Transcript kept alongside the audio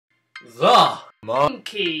The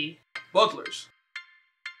Monkey Butlers.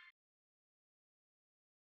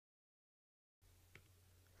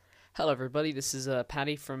 Hello everybody, this is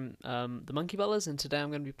Paddy from the Monkey Butlers, and today I'm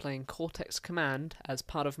going to be playing Cortex Command as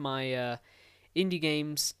part of my indie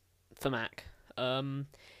games for Mac. In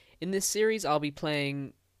this series I'll be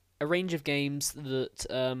playing a range of games that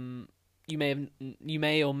you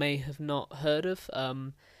may or may have not heard of,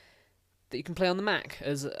 that you can play on the Mac,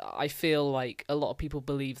 as I feel like a lot of people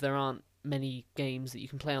believe there aren't many games that you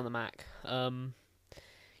can play on the Mac.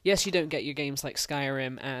 Yes, you don't get your games like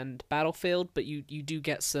Skyrim and Battlefield, but you do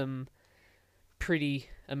get some pretty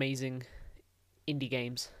amazing indie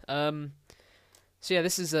games. So yeah,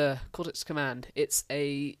 this is a Cortex Command. It's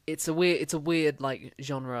a weird like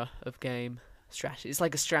genre of game strategy. It's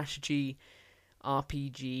like a strategy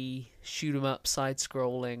RPG, shoot 'em up, side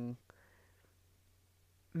scrolling,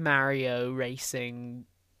 Mario racing,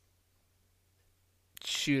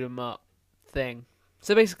 shoot 'em up thing.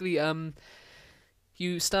 So basically,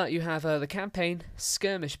 you have the campaign,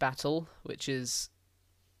 skirmish battle, which is,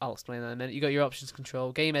 I'll explain that in a minute. You got your options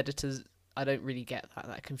control, game editors. I don't really get that.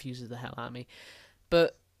 That confuses the hell out of me.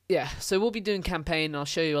 But yeah, so we'll be doing campaign. And I'll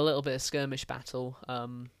show you a little bit of skirmish battle.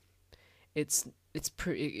 It's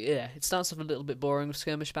pretty, yeah. It starts off a little bit boring with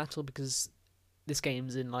skirmish battle because this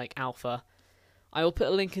game's in like alpha. I will put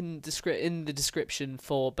a link in the description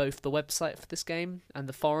for both the website for this game and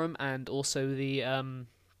the forum, and also the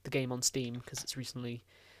game on Steam, because it's recently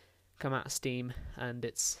come out of Steam, and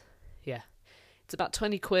it's about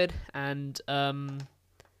 20 quid, and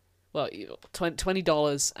well,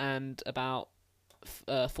 $20 and about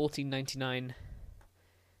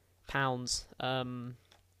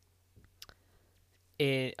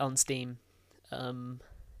 £14.99 on Steam.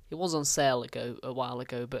 It was on sale a while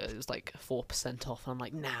ago, but it was like 4% off. I'm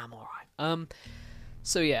like, nah, I'm alright.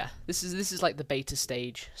 So yeah, this is like the beta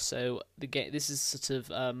stage. So this is sort of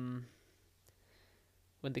when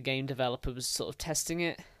the game developer was sort of testing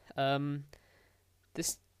it.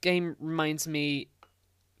 This game reminds me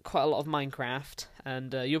quite a lot of Minecraft,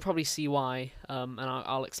 and you'll probably see why. And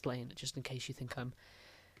I'll explain it just in case you think I'm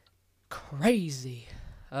crazy.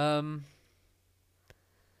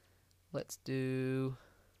 Let's do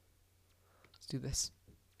this.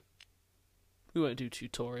 We won't do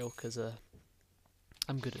tutorial because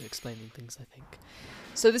I'm good at explaining things, I think.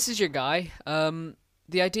 So this is your guy.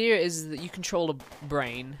 The idea is that you control a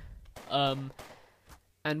brain, and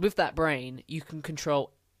with that brain you can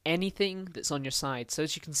control anything that's on your side. So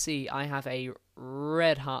as you can see, I have a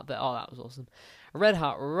red heart there. Oh, that was awesome. A red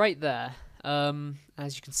heart right there.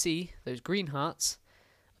 As you can see, those green hearts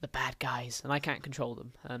are the bad guys, and I can't control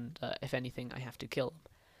them, and if anything, I have to kill them.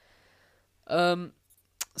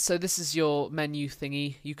 So this is your menu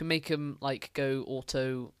thingy. You can make them like go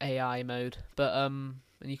auto AI mode, but and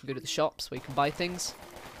you can go to the shops where you can buy things.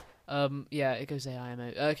 Yeah, it goes AI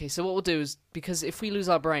mode. Okay, so what we'll do is, because if we lose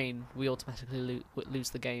our brain, we automatically lose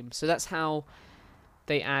the game. So that's how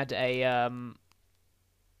they add a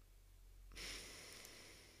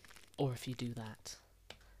or if you do that.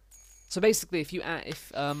 So basically, if you die,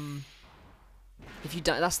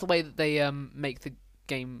 that's the way that they make the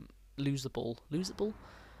game losable. Losable?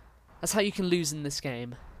 That's how you can lose in this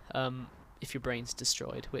game, if your brain's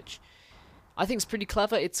destroyed, which I think is pretty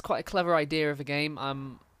clever. It's quite a clever idea of a game.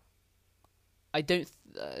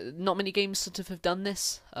 Not many games sort of have done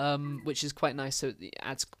this, which is quite nice. So it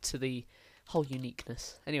adds to the whole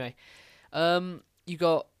uniqueness. Anyway, you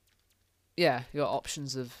got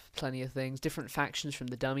options of plenty of things. Different factions from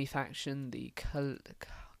the dummy faction, the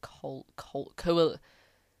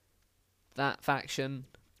that faction,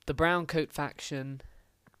 the brown coat faction,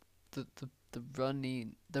 the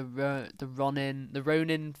Ronin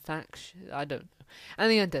faction, I don't know, and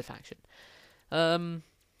the undead faction. I'm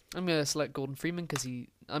gonna select Gordon because he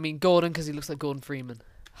looks like Gordon Freeman.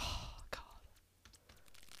 Oh God,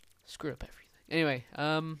 screw up everything. Anyway,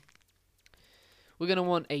 we're gonna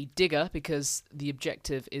want a digger because the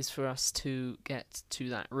objective is for us to get to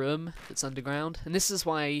that room that's underground, and this is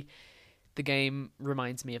why the game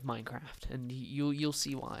reminds me of Minecraft, and you'll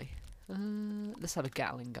see why. Let's have a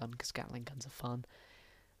Gatling gun, because Gatling guns are fun.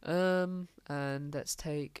 And let's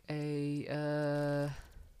take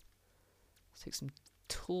some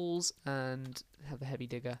tools and have a heavy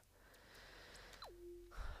digger.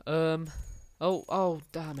 Oh,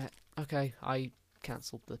 damn it. Okay, I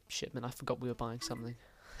cancelled the shipment. I forgot we were buying something.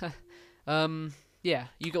 Yeah,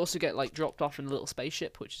 you also get like dropped off in a little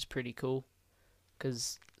spaceship, which is pretty cool,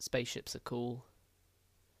 because spaceships are cool.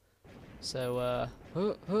 So,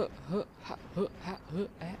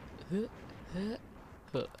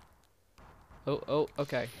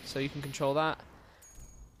 okay, so you can control that.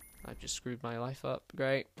 I just screwed my life up.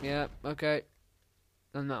 Great. Yeah, okay.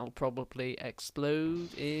 And that'll probably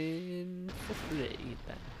explode in 3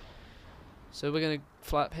 then. So we're gonna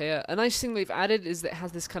fly up here. A nice thing they've added is that it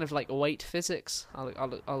has this kind of like weight physics.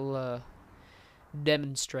 I'll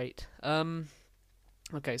demonstrate.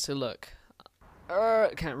 Okay, so look.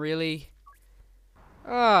 Can't really.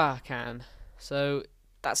 Can. So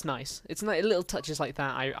that's nice. It's little touches like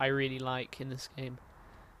that I really like in this game.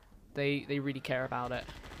 They really care about it.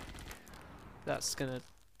 That's gonna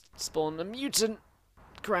spawn a mutant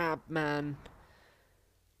crab man.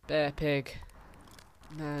 Bear pig.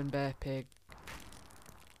 Man, bear pig.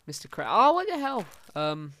 Mr. Crab. Oh, what the hell?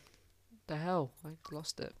 The hell? I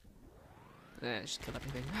lost it. Yeah, just kill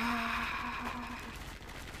everything.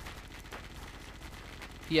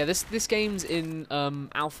 Yeah, this game's in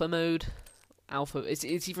alpha mode. It's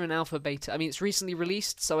either an alpha beta. I mean, it's recently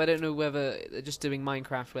released, so I don't know whether they're just doing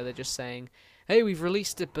Minecraft where they're just saying, "Hey, we've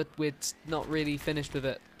released it, but we're not really finished with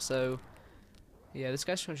it." So, yeah, this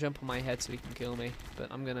guy's trying to jump on my head so he can kill me, but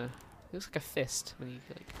I'm gonna. It looks like a fist when you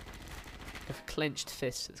like a clenched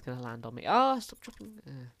fist that's gonna land on me. Ah, stop dropping.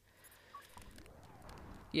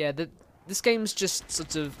 Yeah, this game's just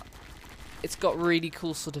sort of. It's got really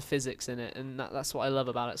cool sort of physics in it, and that's what I love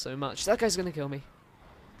about it so much. That guy's gonna kill me.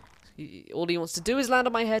 All he wants to do is land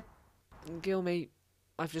on my head and kill me.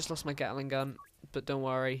 I've just lost my Gatling gun, but don't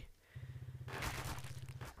worry.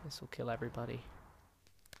 This will kill everybody.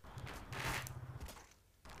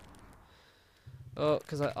 Oh,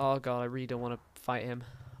 oh god, I really don't want to fight him.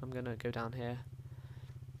 I'm gonna go down here.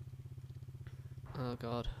 Oh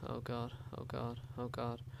god, oh god, oh god, oh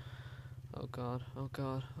god. Oh god, oh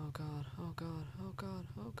god, oh god, oh god, oh god,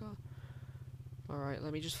 oh god. Alright,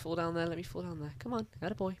 let me just fall down there, let me fall down there. Come on,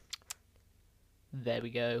 attaboy. There we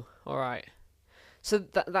go. Alright. So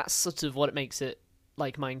that's sort of what it makes it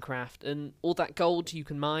like Minecraft. And all that gold you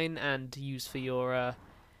can mine and use for your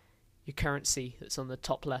currency that's on the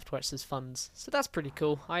top left where it says funds. So that's pretty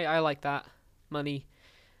cool. I like that. Money.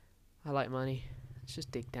 I like money. Let's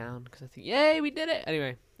just dig down because I think, yay, we did it!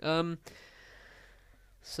 Anyway,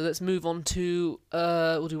 so let's move on to,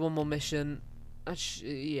 we'll do one more mission.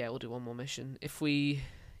 Actually, yeah, we'll do one more mission.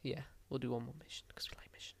 We'll do one more mission, because we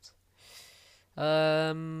like missions.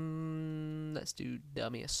 Let's do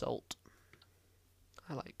dummy assault.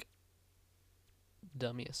 I like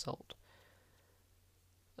dummy assault.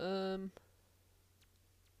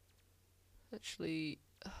 Actually,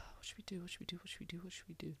 what should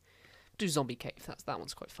we do? Do zombie cave. That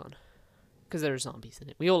one's quite fun. Because there are zombies in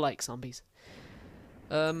it. We all like zombies.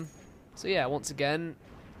 So yeah, once again,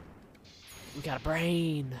 we got a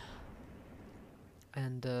brain.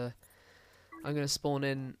 And, I'm gonna spawn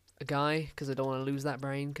in a guy, because I don't want to lose that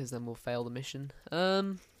brain, because then we'll fail the mission.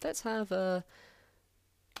 Let's have,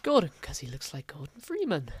 Gordon, because he looks like Gordon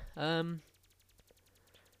Freeman. Let's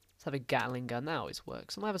have a Gatling gun, that always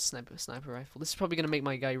works. I'm gonna have a sniper rifle. This is probably gonna make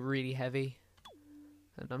my guy really heavy.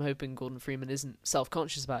 And I'm hoping Gordon Freeman isn't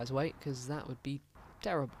self-conscious about his weight, because that would be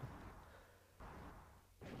terrible.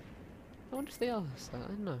 I wonder if they are, I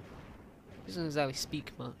don't know. He doesn't exactly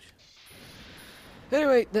speak much.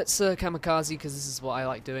 Anyway, that's kamikaze, because this is what I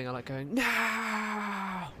like doing. I like going, no!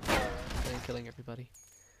 And then killing everybody.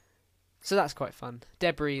 So that's quite fun.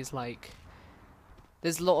 Debris is like...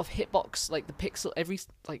 There's a lot of hitbox, like the pixel,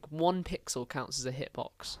 one pixel counts as a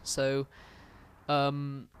hitbox. So,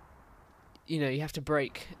 you know, you have to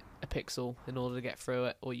break a pixel in order to get through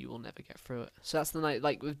it, or you will never get through it. So that's the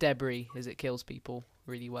like with debris, is it kills people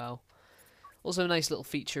really well. Also, a nice little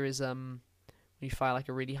feature is when you fire like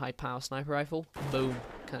a really high power sniper rifle, boom,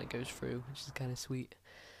 kind of goes through, which is kind of sweet.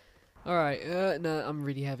 All right, no, I'm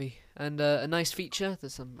really heavy, and a nice feature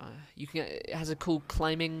that's you can get, it has a cool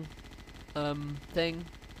climbing thing.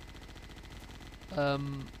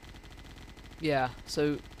 Yeah,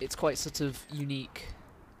 so it's quite sort of unique.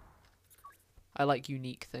 I like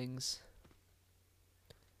unique things.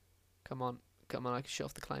 Come on, I can show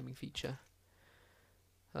off the climbing feature.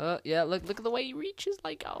 Yeah, look at the way he reaches,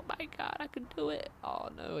 like, oh my god, I can do it. Oh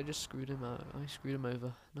no, I just screwed him out. I screwed him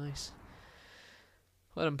over. Nice.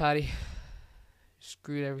 Well done, Paddy.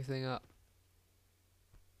 Screwed everything up.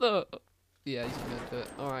 Oh. Yeah, he's gonna do it.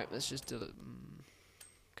 Alright, let's just do it.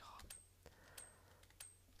 God.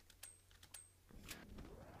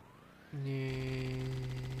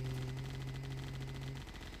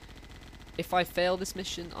 If I fail this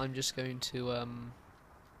mission, I'm just going to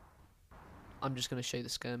show you the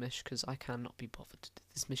skirmish, because I cannot be bothered to do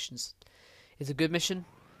this. Mission's it's a good mission,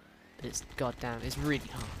 but it's goddamn, it's really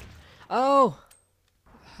hard. Oh,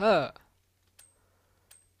 hurt.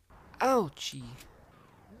 Ouchie.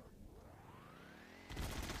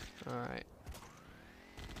 Alright.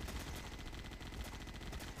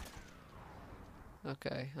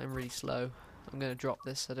 Okay, I'm really slow. I'm gonna drop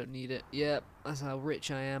this, I don't need it. Yep, that's how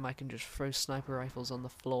rich I am. I can just throw sniper rifles on the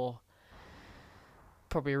floor.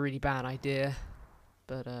 Probably a really bad idea,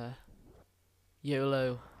 but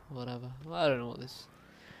YOLO, whatever. Well, I don't know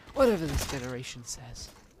whatever this generation says.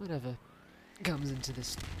 Whatever comes into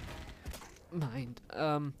this mind.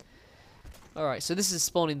 Alright, so this is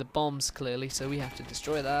spawning the bombs clearly, so we have to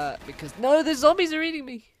destroy that because no, the zombies are eating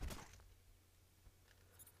me.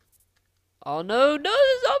 Oh no, no,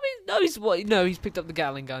 the zombies! No, he's picked up the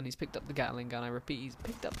Gatling gun. He's picked up the Gatling gun. I repeat, he's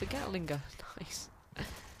picked up the Gatling gun. Nice.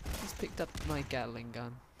 He's picked up my Gatling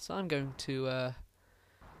gun. So I'm going to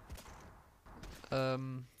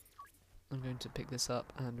pick this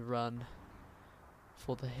up and run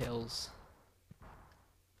for the hills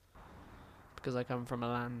because I come from a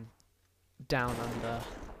land down under.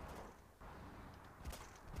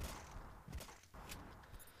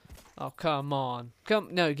 Oh, come on.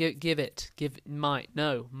 No, give it. Give it mine.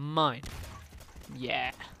 No, mine.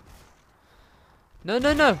 Yeah. No,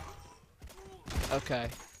 no, no. Okay.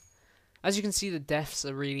 As you can see, the deaths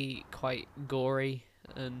are really quite gory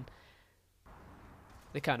and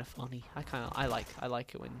they're kind of funny. I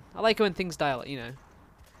like it when things die, like, you know.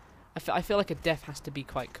 I feel like a death has to be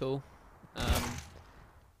quite cool.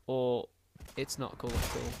 Or it's not cool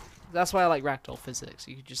at all. That's why I like ragdoll physics.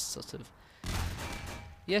 You can just sort of,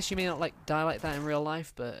 yes, you may not like die like that in real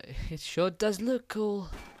life, but it sure does look cool.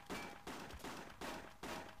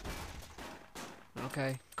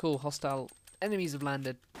 Okay, cool. Hostile enemies have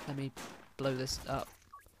landed. Let me blow this up.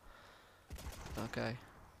 Okay.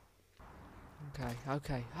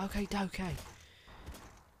 Okay.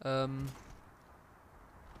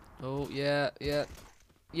 Oh, yeah.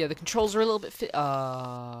 Yeah, the controls are a little bit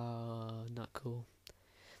not cool.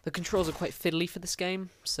 The controls are quite fiddly for this game,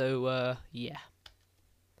 so, yeah.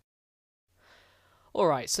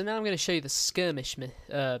 Alright, so now I'm going to show you the skirmish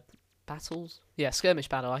battles. Yeah, skirmish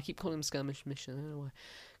battle. I keep calling them skirmish mission. I don't know why,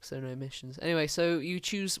 because there are no missions. Anyway, so you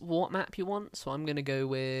choose what map you want. So I'm going to go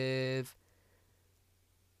with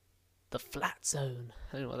the flat zone.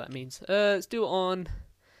 I don't know what that means. Let's do it on.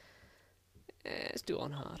 Let's do it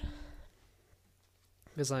on hard.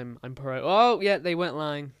 Because I'm pro. Oh yeah, they went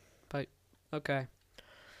lying. But okay.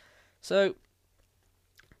 So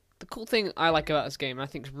the cool thing I like about this game, and I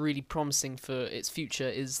think is really promising for its future,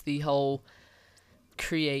 is the whole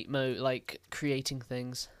create mode, like creating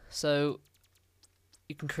things. So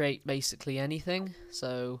you can create basically anything.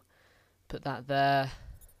 So put that there.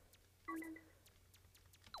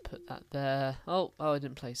 Put that there. Oh, I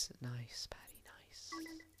didn't place it. Nice, Patty, nice.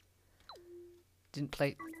 Didn't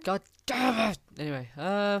play. God damn it! Anyway,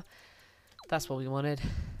 that's what we wanted.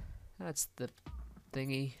 That's the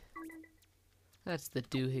thingy. That's the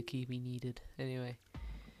doohickey we needed. Anyway,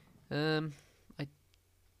 that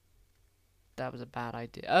was a bad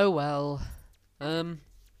idea. Oh well. I'll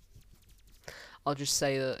just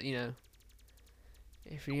say that, you know,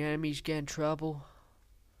 if the enemies get in trouble,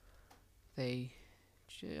 I'm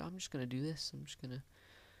just gonna do this.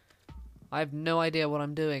 I have no idea what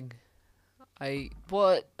I'm doing.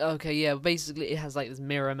 What? Okay, yeah. Basically, it has like this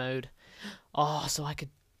mirror mode. Oh, so I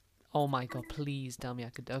could. Oh my god! Please tell me I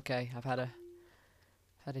could. Okay, I've had a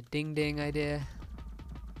ding idea.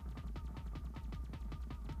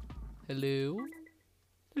 Hello?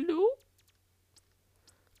 Hello?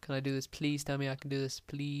 Can I do this? Please tell me I can do this.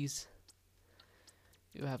 Please.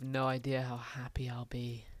 You have no idea how happy I'll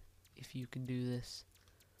be if you can do this.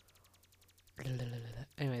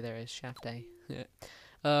 Anyway, there is Shaft A.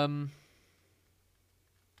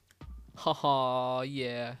 Haha,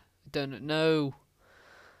 yeah. Don't know.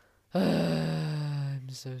 I'm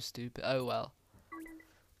so stupid. Oh well.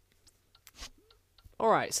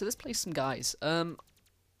 Alright, so let's place some guys. I'm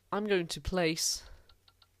going to place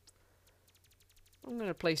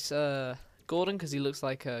Gordon, because he looks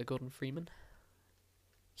like Gordon Freeman.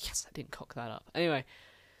 Yes, I didn't cock that up. Anyway,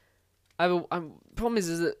 problem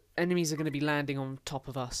is that enemies are going to be landing on top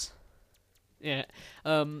of us. Yeah.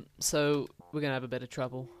 So we're going to have a bit of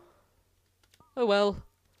trouble. Oh well.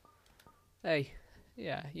 Hey,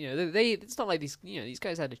 yeah, you know, it's not like these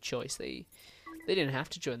guys had a choice. They didn't have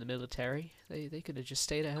to join the military. They could have just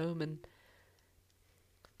stayed at home and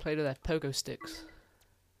played with their pogo sticks.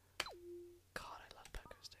 God, I love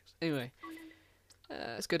pogo sticks. Anyway,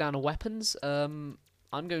 let's go down to weapons. I'm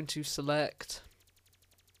going to select.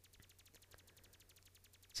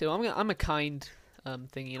 So I'm a kind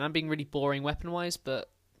thingy, and I'm being really boring weapon-wise, but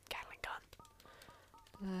Gatling gun.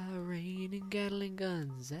 Raining Gatling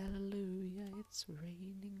guns, hallelujah! It's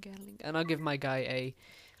raining Gatling. And I'll give my guy a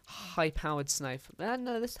high-powered sniper.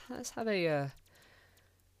 No, let's have a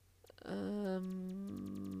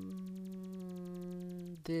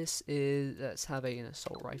this is, let's have an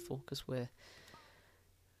assault rifle, because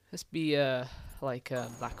let's be, like,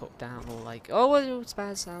 Black Hawk Down, or like, oh,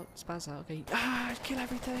 spaz out, okay, kill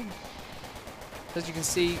everything! As you can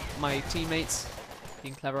see, my teammates,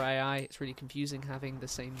 being clever AI, it's really confusing having the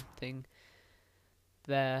same thing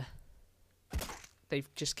there. They've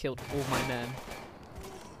just killed all my men.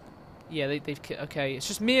 Yeah, they've killed, okay, it's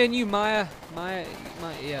just me and you, Maya, yeah,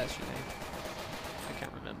 that's your name. I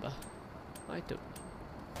can't remember. I don't know.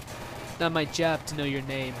 Not my job to know your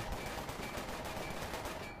name.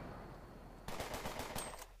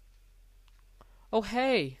 Oh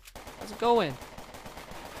hey, how's it going?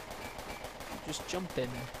 Just jumping.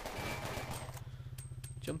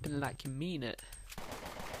 Jumping like you mean it.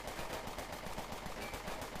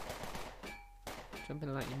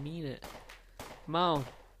 Jumping like you mean it. Come on.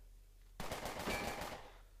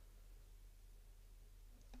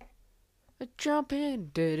 Jump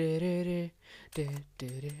in.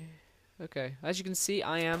 Okay, as you can see,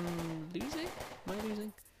 I am losing. Am I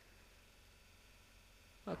losing?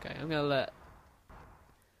 Okay, I'm gonna let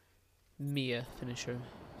Mia finish the.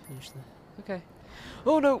 Okay.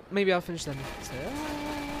 Oh no, maybe I'll finish them. So,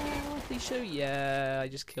 please show. Yeah, I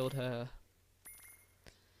just killed her.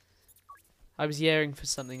 I was yearning for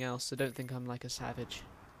something else, so don't think I'm like a savage.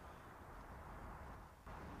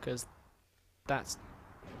 Because that's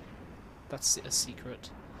a secret.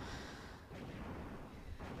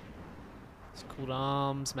 It's called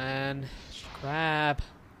arms, man. Grab.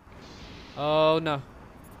 Oh no.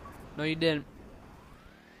 No, you didn't.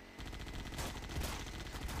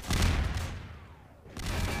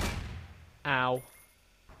 Ow.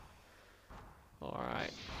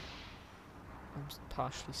 Alright. I'm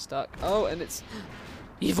partially stuck. Oh, and it's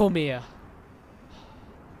Evil Mia.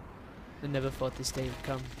 I never thought this day would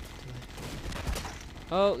come.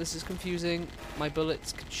 Oh, this is confusing. My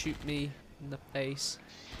bullets could shoot me in the face.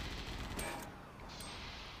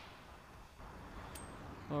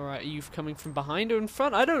 Alright, are you coming from behind or in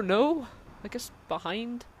front? I don't know. I guess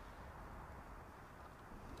behind.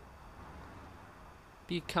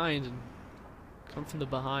 Be kind and come from the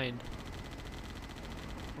behind.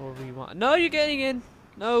 Or whatever you want. No, you're getting in.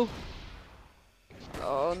 No.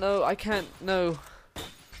 Oh no, I can't. No.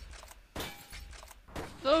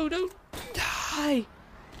 No, don't die.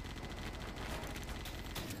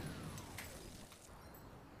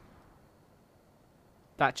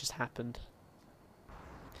 That just happened.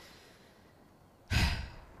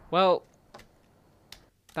 Well,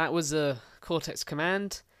 that was a Cortex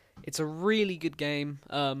Command. It's a really good game.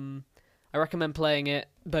 I recommend playing it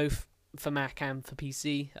both for Mac and for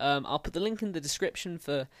PC. I'll put the link in the description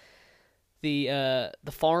for the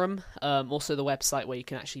forum, also the website where you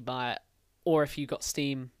can actually buy it, or if you got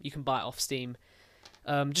Steam, you can buy it off Steam.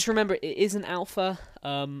 Just remember, it is an alpha.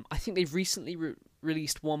 I think they've recently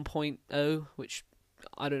released 1.0, which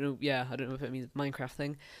I don't know. Yeah, I don't know if it means Minecraft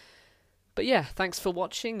thing. But yeah, thanks for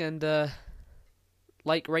watching, and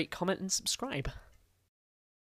like, rate, comment, and subscribe.